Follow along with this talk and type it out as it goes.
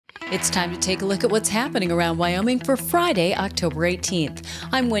It's time to take a look at what's happening around Wyoming for Friday, October 18th.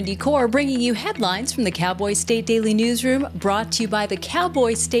 I'm Wendy Corr, bringing you headlines from the Cowboy State Daily newsroom, brought to you by the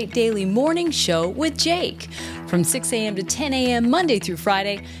Cowboy State Daily Morning Show with Jake. From 6 a.m. to 10 a.m. Monday through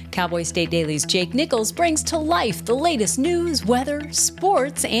Friday, Cowboy State Daily's Jake Nichols brings to life the latest news, weather,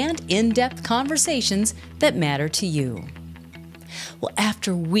 sports, and in-depth conversations that matter to you. Well,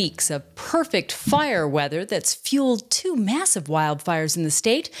 after weeks of perfect fire weather that's fueled two massive wildfires in the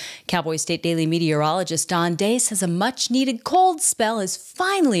state, Cowboy State Daily meteorologist Don Day says a much-needed cold spell has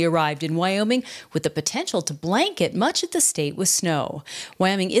finally arrived in Wyoming, with the potential to blanket much of the state with snow.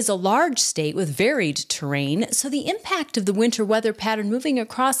 Wyoming is a large state with varied terrain, so the impact of the winter weather pattern moving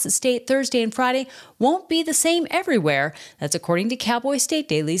across the state Thursday and Friday won't be the same everywhere. That's according to Cowboy State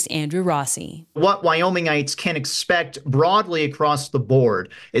Daily's Andrew Rossi. What Wyomingites can expect broadly across the board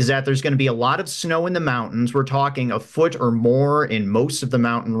is that there's going to be a lot of snow in the mountains. We're talking a foot or more in most of the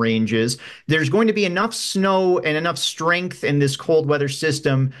mountain ranges. There's going to be enough snow and enough strength in this cold weather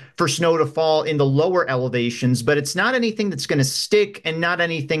system for snow to fall in the lower elevations, but it's not anything that's going to stick and not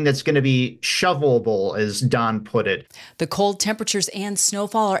anything that's going to be shovelable, as Don put it. The cold temperatures and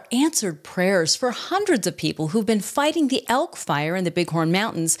snowfall are answered prayers for hundreds of people who've been fighting the elk fire in the Bighorn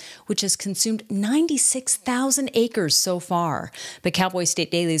Mountains, which has consumed 96,000 acres so far. But Cowboy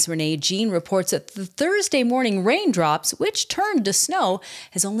State Daily's Renee Jean reports that the Thursday morning raindrops, which turned to snow,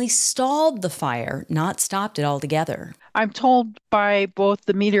 has only stalled the fire, not stopped it altogether. I'm told by both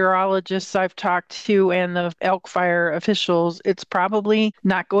the meteorologists I've talked to and the elk fire officials, it's probably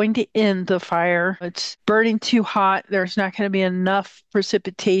not going to end the fire. It's burning too hot. There's not going to be enough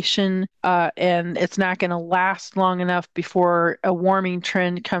precipitation, and it's not going to last long enough before a warming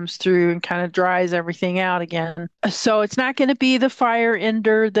trend comes through and kind of dries everything out again. So it's not going to be the fire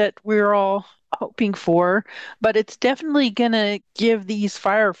ender that we're all hoping for, but it's definitely going to give these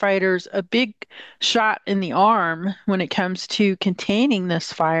firefighters a big shot in the arm when it comes to containing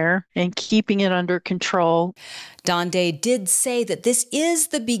this fire and keeping it under control. Don Day did say that this is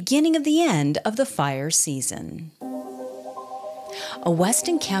the beginning of the end of the fire season. A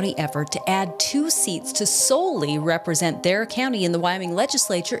Weston County effort to add 2 seats to solely represent their county in the Wyoming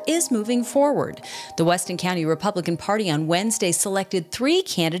legislature is moving forward. The Weston County Republican Party on Wednesday selected 3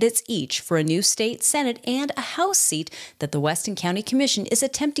 candidates each for a new state senate and a House seat that the Weston County Commission is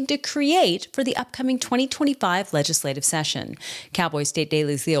attempting to create for the upcoming 2025 legislative session. Cowboy State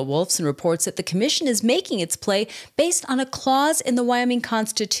Daily's Leo Wolfson reports that the commission is making its play based on a clause in the Wyoming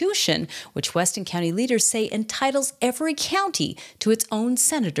Constitution, which Weston County leaders say entitles every county to its own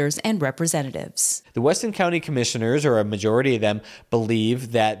senators and representatives. The Weston County Commissioners, or a majority of them,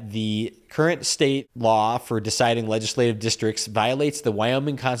 believe that the current state law for deciding legislative districts violates the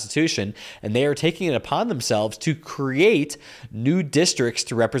Wyoming Constitution, and they are taking it upon themselves to create new districts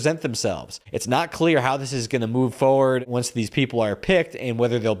to represent themselves. It's not clear how this is going to move forward once these people are picked and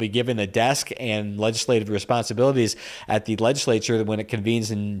whether they'll be given a desk and legislative responsibilities at the legislature when it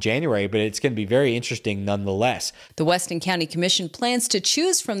convenes in January, but it's going to be very interesting nonetheless. The Weston County Commission plans to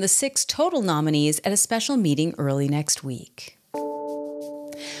choose from the 6 total nominees at a special meeting early next week.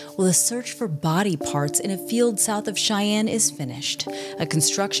 Well, the search for body parts in a field south of Cheyenne is finished. A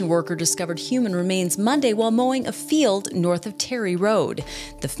construction worker discovered human remains Monday while mowing a field north of Terry Road.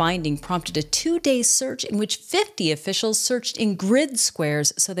 The finding prompted a 2-day search in which 50 officials searched in grid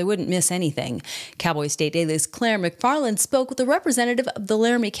squares so they wouldn't miss anything. Cowboy State Daily's Claire McFarland spoke with a representative of the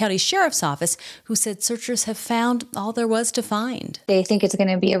Laramie County Sheriff's Office who said searchers have found all there was to find. They think it's going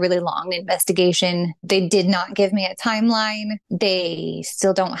to be a really long investigation. They did not give me a timeline. They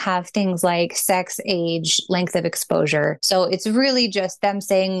still don't have things like sex, age, length of exposure. So it's really just them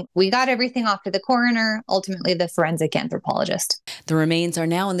saying, we got everything off to the coroner, ultimately the forensic anthropologist. The remains are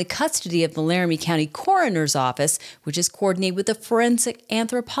now in the custody of the Laramie County Coroner's Office, which is coordinated with a forensic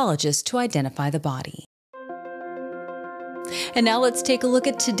anthropologist to identify the body. And now let's take a look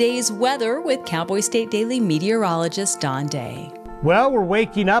at today's weather with Cowboy State Daily meteorologist Don Day. Well, we're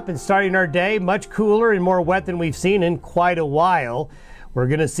waking up and starting our day much cooler and more wet than we've seen in quite a while. We're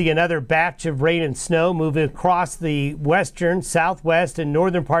going to see another batch of rain and snow moving across the western, southwest, and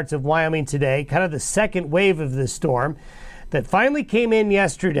northern parts of Wyoming today, kind of the second wave of the storm that finally came in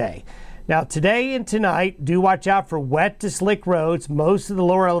yesterday. Now, today and tonight, do watch out for wet to slick roads. Most of the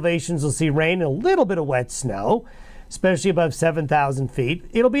lower elevations will see rain and a little bit of wet snow, especially above 7,000 feet.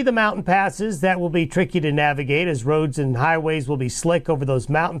 It'll be the mountain passes that will be tricky to navigate, as roads and highways will be slick over those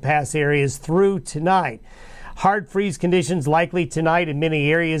mountain pass areas through tonight. Hard freeze conditions likely tonight in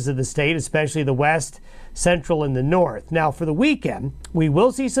many areas of the state, especially the west, central, and the north. Now, for the weekend, we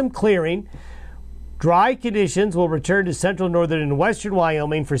will see some clearing. Dry conditions will return to central, northern, and western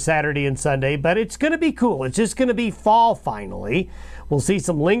Wyoming for Saturday and Sunday, but it's going to be cool. It's just going to be fall finally. We'll see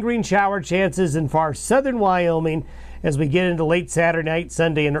some lingering shower chances in far southern Wyoming as we get into late Saturday night,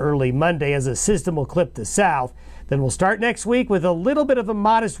 Sunday, and early Monday as a system will clip the south. Then we'll start next week with a little bit of a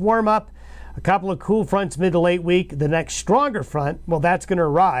modest warm-up, a couple of cool fronts mid to late week. The next stronger front, well, that's going to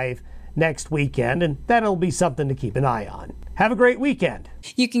arrive next weekend, and that'll be something to keep an eye on. Have a great weekend.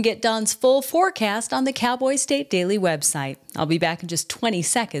 You can get Don's full forecast on the Cowboy State Daily website. I'll be back in just 20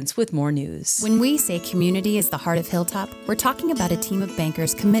 seconds with more news. When we say community is the heart of Hilltop, we're talking about a team of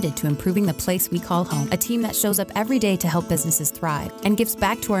bankers committed to improving the place we call home. A team that shows up every day to help businesses thrive and gives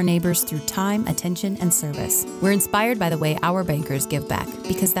back to our neighbors through time, attention, and service. We're inspired by the way our bankers give back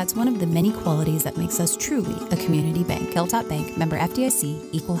because that's one of the many qualities that makes us truly a community bank. Hilltop Bank, member FDIC,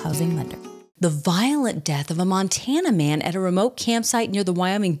 equal housing lender. The violent death of a Montana man at a remote campsite near the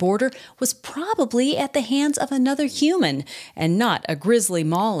Wyoming border was probably at the hands of another human and not a grisly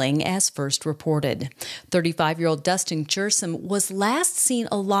mauling as first reported. 35-year-old Dustin Jersom was last seen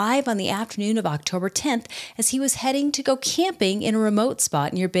alive on the afternoon of October 10th as he was heading to go camping in a remote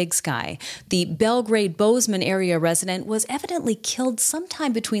spot near Big Sky. The Belgrade-Bozeman area resident was evidently killed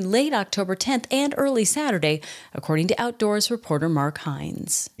sometime between late October 10th and early Saturday, according to Outdoors reporter Mark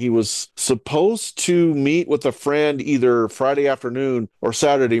Hines. He was supposed to meet with a friend either Friday afternoon or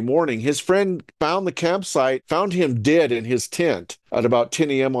Saturday morning. His friend found the campsite, found him dead in his tent at about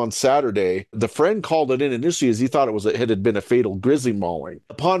 10 a.m. on Saturday. The friend called it in initially as he thought it had been a fatal grizzly mauling.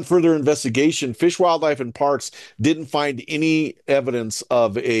 Upon further investigation, Fish, Wildlife, and Parks didn't find any evidence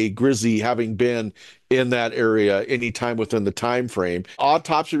of a grizzly having been in that area any time within the time frame.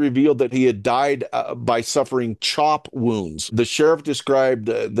 Autopsy revealed that he had died by suffering chop wounds. The sheriff described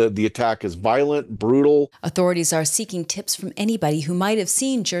the attack as violent, brutal. Authorities are seeking tips from anybody who might have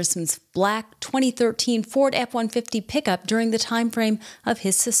seen Jersom's black 2013 Ford F-150 pickup during the time frame of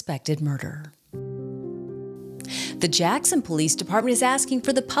his suspected murder. The Jackson Police Department is asking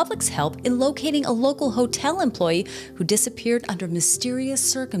for the public's help in locating a local hotel employee who disappeared under mysterious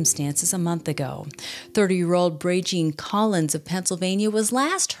circumstances a month ago. 30-year-old Bragine Collins of Pennsylvania was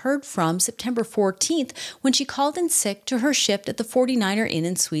last heard from September 14th when she called in sick to her shift at the 49er Inn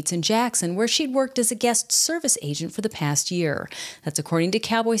and Suites in Jackson, where she'd worked as a guest service agent for the past year. That's according to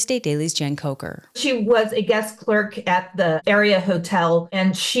Cowboy State Daily's Jen Coker. She was a guest clerk at the area hotel,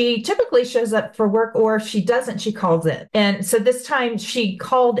 and she typically shows up for work, or if she doesn't, she calls in. And so this time she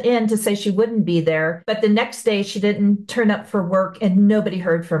called in to say she wouldn't be there, but the next day she didn't turn up for work and nobody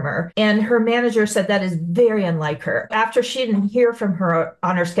heard from her. And her manager said that is very unlike her. After she didn't hear from her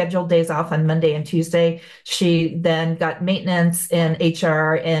on her scheduled days off on Monday and Tuesday, she then got maintenance and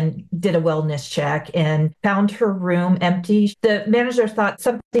HR and did a wellness check and found her room empty. The manager thought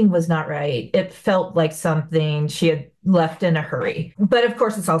something was not right. It felt like something she had left in a hurry. But of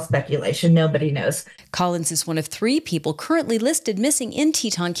course, it's all speculation. Nobody knows. Collins is one of 3 people currently listed missing in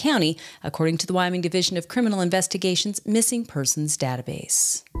Teton County, according to the Wyoming Division of Criminal Investigation's Missing Persons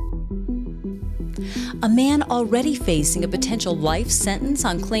Database. A man already facing a potential life sentence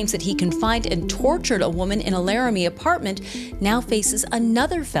on claims that he confined and tortured a woman in a Laramie apartment now faces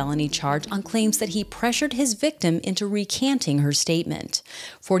another felony charge on claims that he pressured his victim into recanting her statement.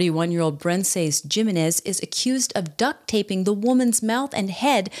 41-year-old Brences Jimenez is accused of duct taping the woman's mouth and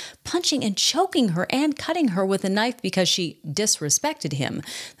head, punching and choking her, and cutting her with a knife because she disrespected him.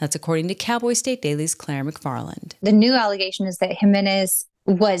 That's according to Cowboy State Daily's Claire McFarland. The new allegation is that Jimenez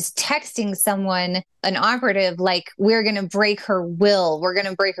was texting someone, an operative, like, we're going to break her will, we're going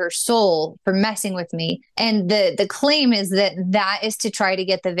to break her soul for messing with me. And the claim is that is to try to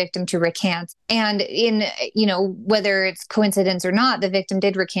get the victim to recant. And in, whether it's coincidence or not, the victim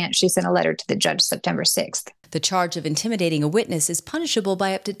did recant. She sent a letter to the judge September 6th. The charge of intimidating a witness is punishable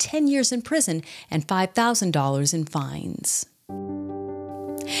by up to 10 years in prison and $5,000 in fines.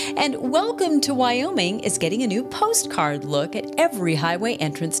 And Welcome to Wyoming is getting a new postcard look at every highway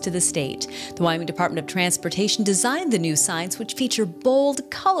entrance to the state. The Wyoming Department of Transportation designed the new signs, which feature bold,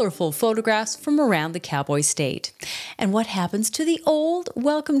 colorful photographs from around the Cowboy State. And what happens to the old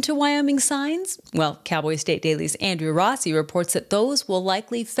Welcome to Wyoming signs? Well, Cowboy State Daily's Andrew Rossi reports that those will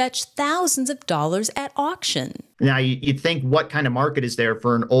likely fetch thousands of dollars at auction. Now, you'd think what kind of market is there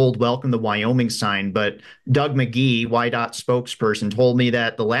for an old Welcome to Wyoming sign, but Doug McGee, YDOT spokesperson, told me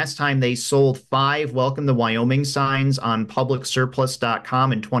that the last time they sold 5 Welcome to Wyoming signs on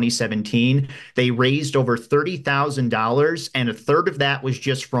publicsurplus.com in 2017, they raised over $30,000, and a third of that was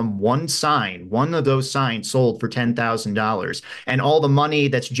just from one sign. One of those signs sold for $10,000. And all the money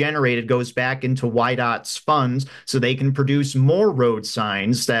that's generated goes back into YDOT's funds so they can produce more road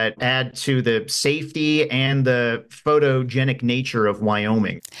signs that add to the safety and the photogenic nature of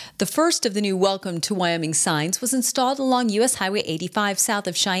Wyoming. The first of the new Welcome to Wyoming signs was installed along U.S. Highway 85 south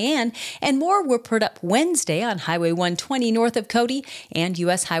of Cheyenne, and more were put up Wednesday on Highway 120 north of Cody and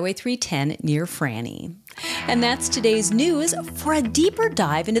U.S. Highway 310 near Franny. And that's today's news. For a deeper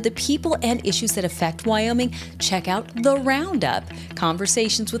dive into the people and issues that affect Wyoming, check out The Roundup,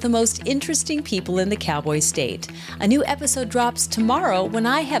 conversations with the most interesting people in the Cowboy State. A new episode drops tomorrow when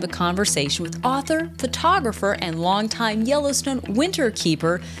I have a conversation with author, photographer, and longtime Yellowstone winter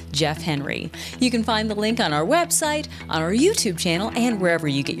keeper, Jeff Henry. You can find the link on our website, on our YouTube channel, and wherever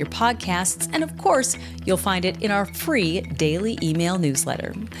you get your podcasts. And of course, you'll find it in our free daily email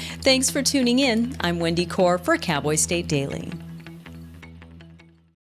newsletter. Thanks for tuning in. I'm Wendy Corr for Cowboy State Daily.